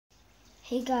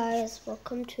Hey guys,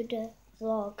 welcome to the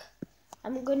vlog.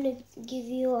 I'm gonna give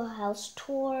you a house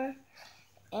tour,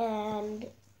 and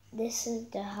this is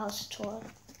the house tour.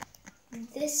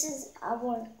 This is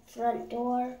our front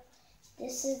door.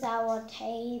 This is our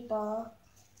table.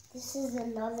 This is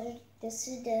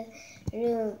the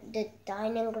room, the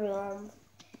dining room,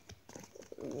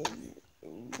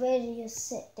 where you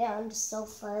sit down. The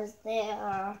sofa is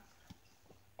there,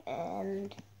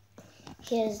 and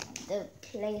here's the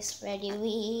place where you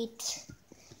eat.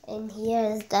 And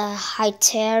here's the high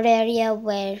chair area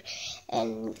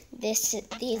and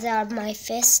these are my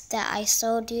fists that I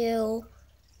showed you.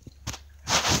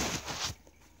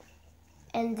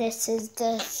 And this is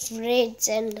the fridge,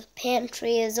 and the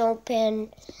pantry is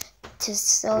open to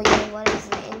show you what is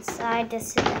inside. This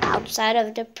is the outside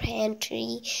of the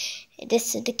pantry.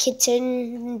 This is the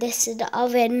kitchen. This is the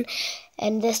oven,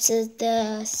 and this is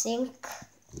the sink.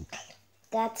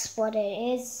 That's what it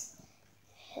is.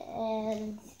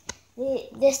 And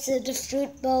this is the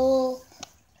fruit bowl,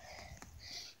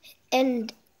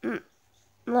 and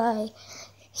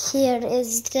here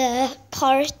is the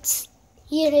parts.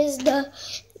 Here is the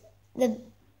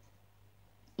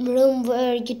room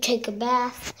where you take a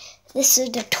bath. This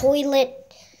is the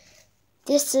toilet.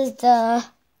 This is the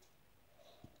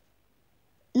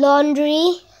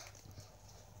laundry,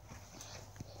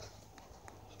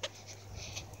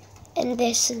 and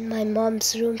this is my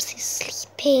mom's room. She's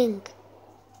sleeping.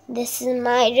 This is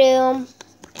my room.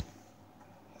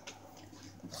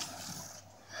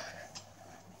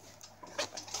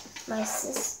 My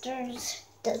sister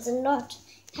does not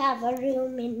have a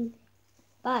room in.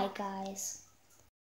 Bye, guys.